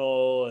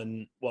national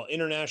and,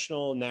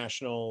 international,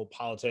 national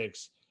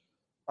politics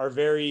are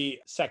very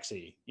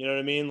sexy. You know what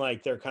I mean?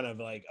 Like they're kind of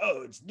like,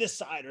 oh, it's this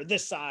side or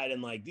this side.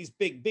 And like these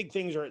big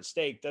things are at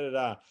stake, da, da,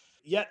 da.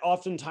 Yet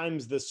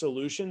oftentimes the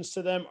solutions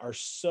to them are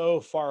so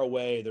far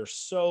away. They're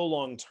so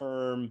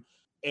long-term.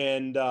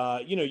 And,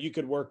 you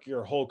could work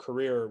your whole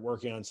career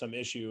working on some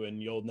issue and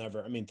you'll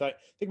never, think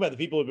about the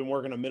people who've been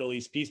working on Middle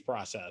East peace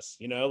process,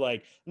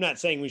 like, I'm not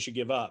saying we should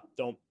give up.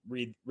 Don't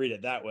read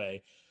it that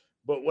way.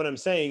 But what I'm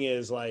saying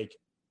is like,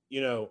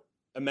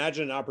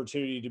 imagine an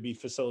opportunity to be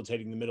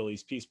facilitating the Middle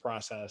East peace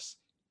process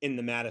in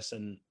the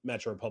Madison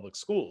Metro Public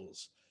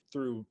Schools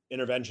through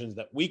interventions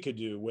that we could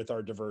do with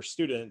our diverse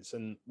students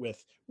and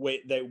with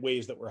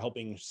ways that we're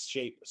helping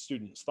shape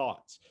students'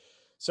 thoughts.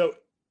 So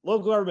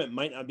local government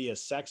might not be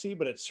as sexy,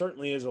 but it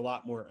certainly is a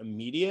lot more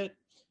immediate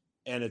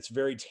and it's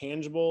very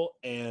tangible.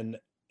 And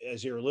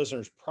as your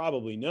listeners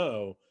probably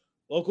know,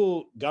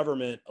 local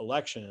government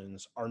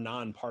elections are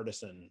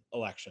nonpartisan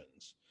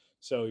elections.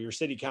 So your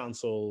city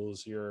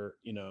councils, your,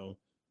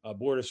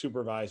 board of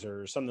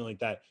supervisors, something like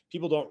that,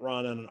 people don't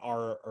run on an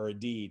R or a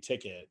D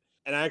ticket.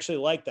 And I actually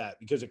like that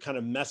because it kind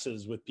of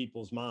messes with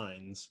people's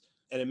minds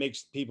and it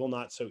makes people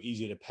not so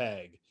easy to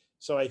peg.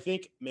 So I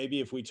think maybe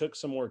if we took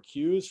some more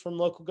cues from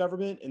local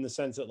government in the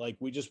sense that like,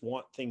 we just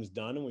want things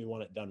done and we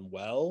want it done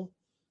well,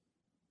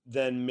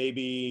 then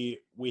maybe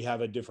we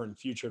have a different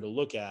future to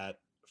look at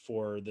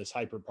for this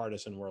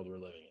hyper-partisan world we're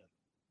living in.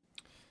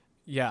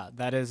 Yeah,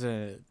 that is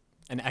an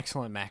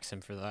excellent maxim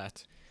for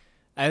that.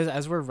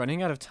 As we're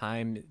running out of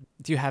time,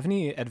 do you have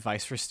any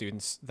advice for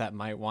students that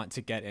might want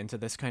to get into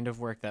this kind of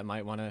work, that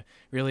might want to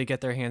really get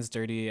their hands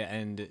dirty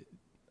and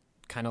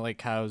kind of like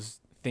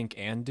cows think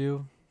and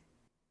do?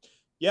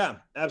 Yeah,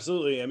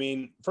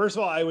 absolutely. First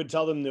of all, I would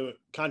tell them to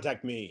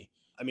contact me.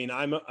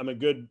 I'm a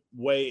good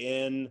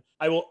way in.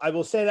 I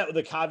will say that with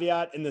a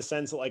caveat in the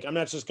sense that like, I'm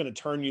not just going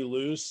to turn you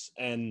loose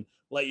and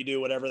let you do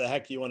whatever the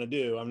heck you want to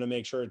do. I'm going to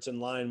make sure it's in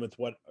line with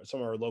what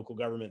some of our local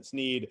governments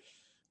need.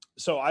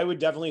 So I would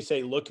definitely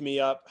say, look me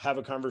up, have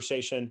a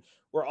conversation.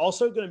 We're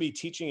also going to be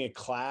teaching a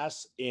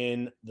class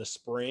in the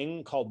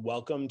spring called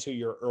Welcome to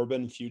Your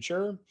Urban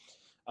Future.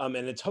 And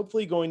it's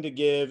hopefully going to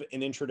give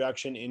an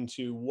introduction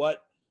into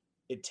what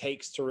it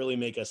takes to really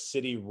make a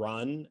city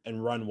run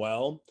and run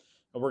well.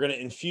 And we're going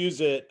to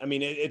infuse it.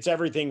 It's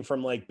everything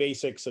from like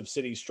basics of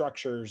city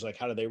structures, like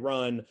how do they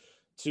run,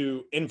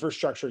 to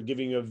infrastructure,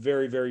 giving you a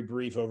very, very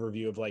brief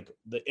overview of like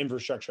the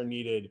infrastructure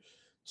needed,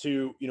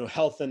 to,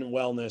 health and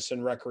wellness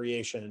and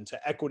recreation, to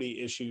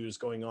equity issues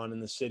going on in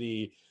the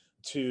city,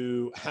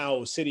 to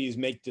how cities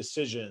make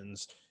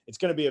decisions. It's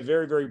going to be a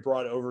very, very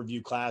broad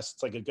overview class.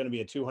 It's like going to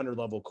be a 200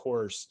 level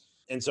course.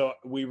 And so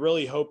we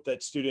really hope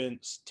that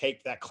students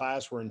take that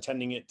class. We're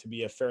intending it to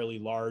be a fairly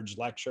large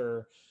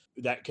lecture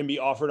that can be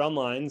offered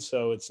online.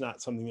 So it's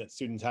not something that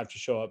students have to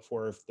show up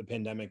for if the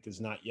pandemic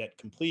is not yet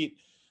complete,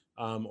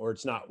 or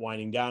it's not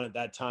winding down at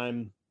that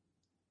time.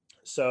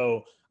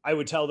 So I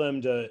would tell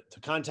them to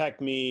contact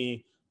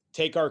me,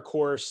 take our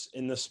course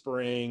in the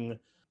spring.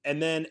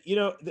 And then,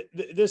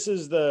 this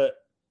is I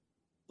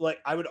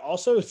would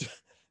also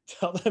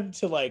tell them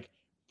to like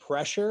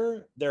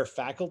pressure their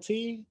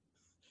faculty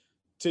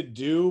to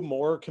do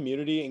more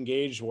community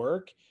engaged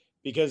work,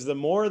 because the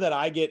more that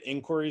I get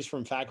inquiries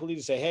from faculty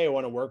to say, hey, I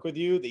want to work with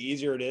you, the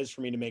easier it is for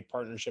me to make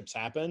partnerships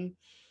happen.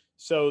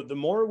 So the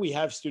more we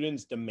have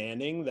students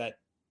demanding that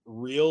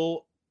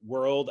real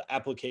world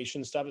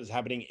application stuff is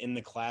happening in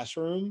the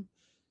classroom,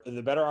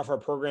 the better off our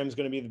program is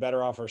going to be, the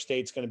better off our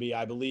state's going to be.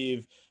 I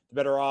believe the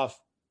better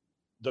off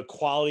the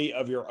quality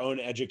of your own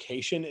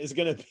education is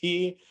going to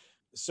be.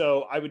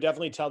 So I would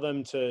definitely tell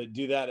them to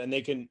do that. And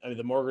they can,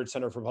 the Morgridge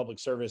Center for Public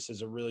Service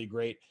is a really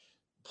great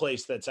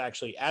place that's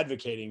actually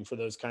advocating for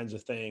those kinds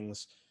of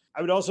things. I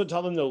would also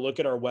tell them to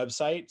look at our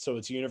website. So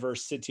it's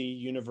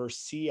University,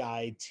 see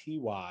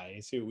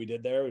what we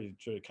did there?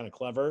 It's really kind of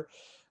clever.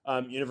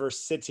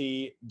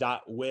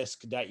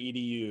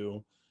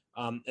 University.wisc.edu.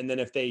 And then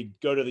if they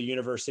go to the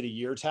University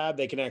Year tab,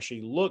 they can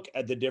actually look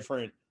at the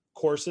different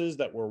courses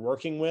that we're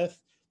working with,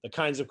 the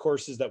kinds of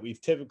courses that we've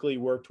typically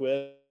worked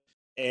with.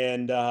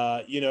 And,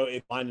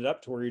 if line it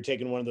up to where you're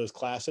taking one of those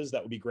classes,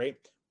 that would be great.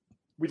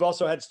 We've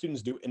also had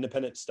students do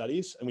independent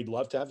studies, and we'd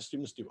love to have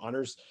students do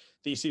honors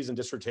theses and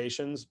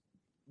dissertations.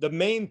 The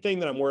main thing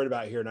that I'm worried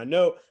about here, and I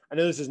know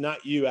this is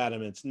not you,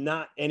 Adam, it's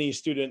not any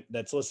student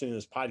that's listening to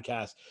this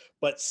podcast,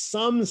 but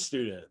some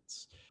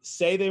students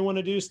say they want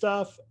to do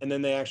stuff and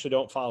then they actually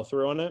don't follow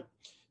through on it.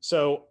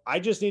 So I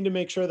just need to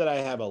make sure that I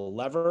have a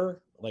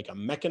lever, like a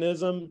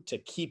mechanism to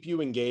keep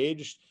you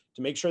engaged,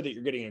 to make sure that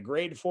you're getting a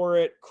grade for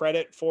it,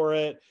 credit for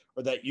it,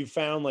 or that you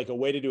found like a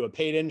way to do a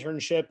paid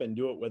internship and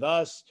do it with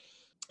us.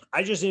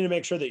 I just need to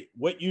make sure that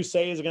what you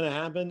say is going to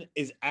happen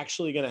is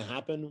actually going to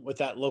happen with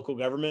that local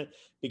government,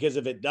 because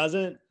if it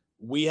doesn't,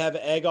 we have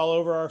egg all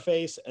over our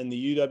face and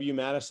the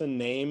UW-Madison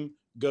name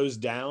goes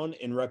down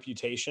in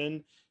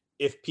reputation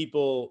if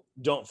people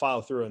don't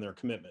follow through on their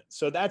commitment.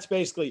 So that's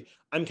basically,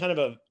 I'm kind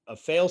of a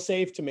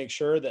fail-safe to make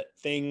sure that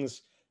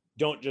things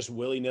don't just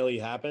willy-nilly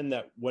happen,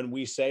 that when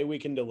we say we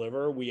can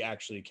deliver, we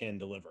actually can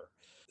deliver.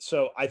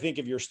 So I think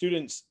if your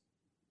students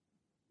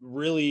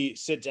really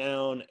sit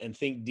down and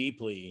think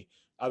deeply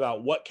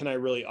about what can I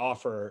really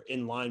offer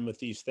in line with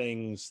these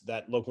things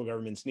that local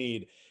governments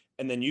need,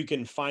 and then you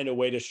can find a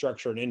way to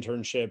structure an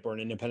internship or an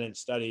independent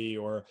study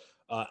or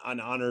an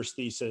honors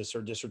thesis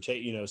or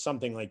dissertation,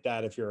 something like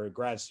that. If you're a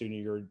grad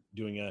student, you're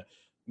doing a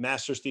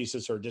master's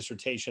thesis or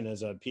dissertation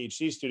as a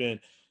PhD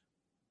student,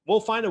 we'll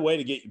find a way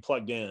to get you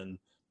plugged in.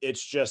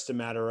 It's just a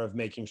matter of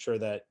making sure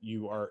that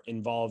you are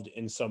involved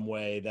in some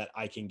way that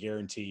I can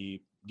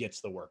guarantee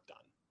gets the work done.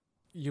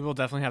 You will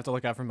definitely have to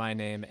look out for my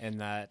name in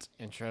that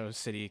intro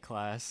city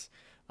class.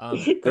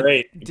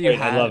 Great. Do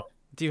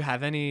you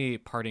have any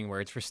parting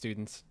words for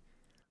students?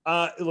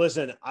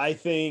 Listen, I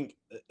think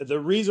the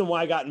reason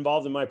why I got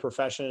involved in my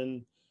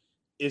profession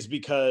is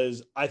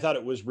because I thought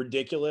it was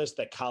ridiculous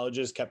that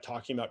colleges kept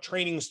talking about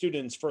training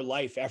students for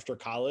life after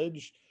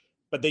college,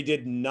 but they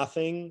did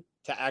nothing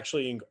to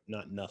actually,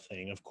 not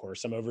nothing, of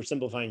course, I'm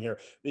oversimplifying here.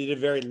 They did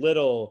very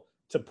little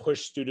to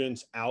push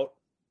students out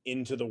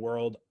into the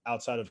world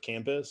outside of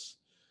campus.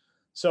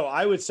 So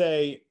I would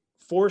say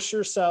force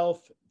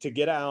yourself to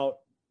get out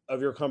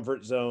of your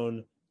comfort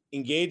zone,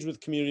 engage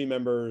with community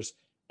members,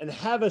 and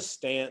have a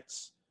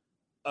stance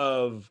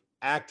of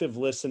active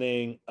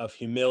listening, of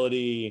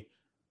humility.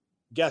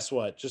 Guess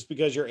what? Just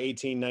because you're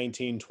 18,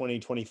 19, 20,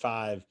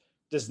 25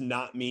 does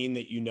not mean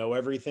that you know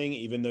everything,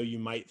 even though you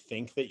might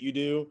think that you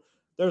do.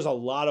 There's a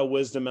lot of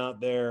wisdom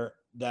out there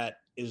that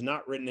is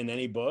not written in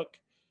any book,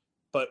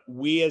 but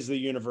we as the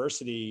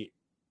university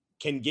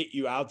can get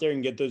you out there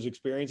and get those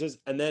experiences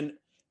and then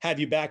have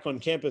you back on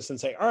campus and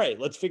say, all right,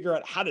 let's figure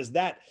out how does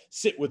that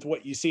sit with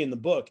what you see in the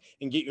book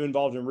and get you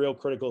involved in real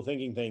critical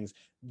thinking things.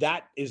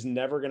 That is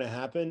never going to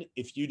happen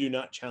if you do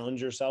not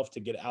challenge yourself to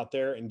get out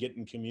there and get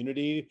in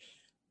community,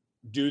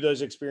 do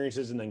those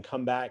experiences, and then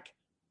come back,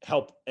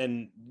 help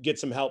and get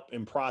some help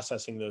in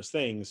processing those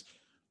things.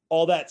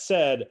 All that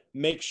said,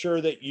 make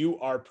sure that you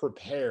are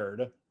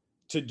prepared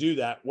to do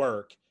that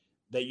work,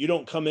 that you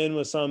don't come in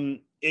with some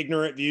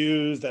ignorant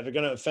views that are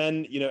going to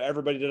offend,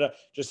 everybody.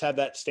 Just have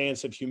that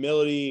stance of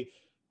humility,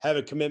 have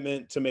a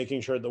commitment to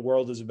making sure the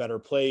world is a better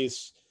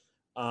place,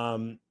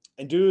 and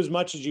do as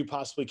much as you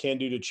possibly can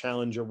do to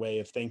challenge your way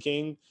of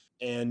thinking,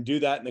 and do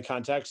that in the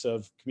context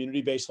of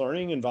community-based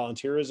learning and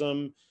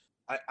volunteerism.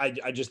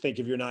 I just think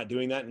if you're not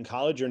doing that in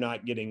college, you're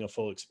not getting a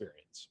full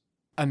experience.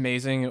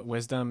 Amazing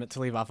wisdom to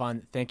leave off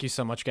on. Thank you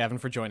so much, Gavin,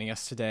 for joining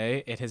us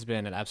today. It has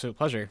been an absolute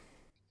pleasure.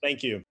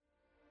 Thank you.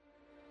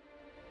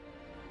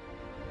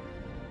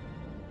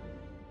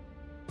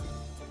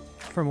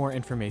 For more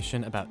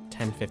information about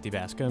 1050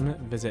 Bascom,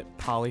 visit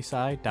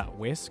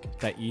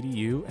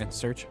polysci.wisc.edu and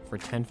search for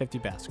 1050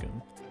 Bascom.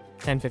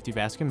 1050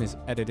 Bascom is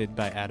edited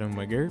by Adam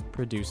Wigger,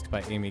 produced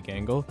by Amy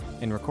Gangle,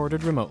 and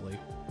recorded remotely.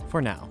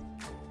 For now.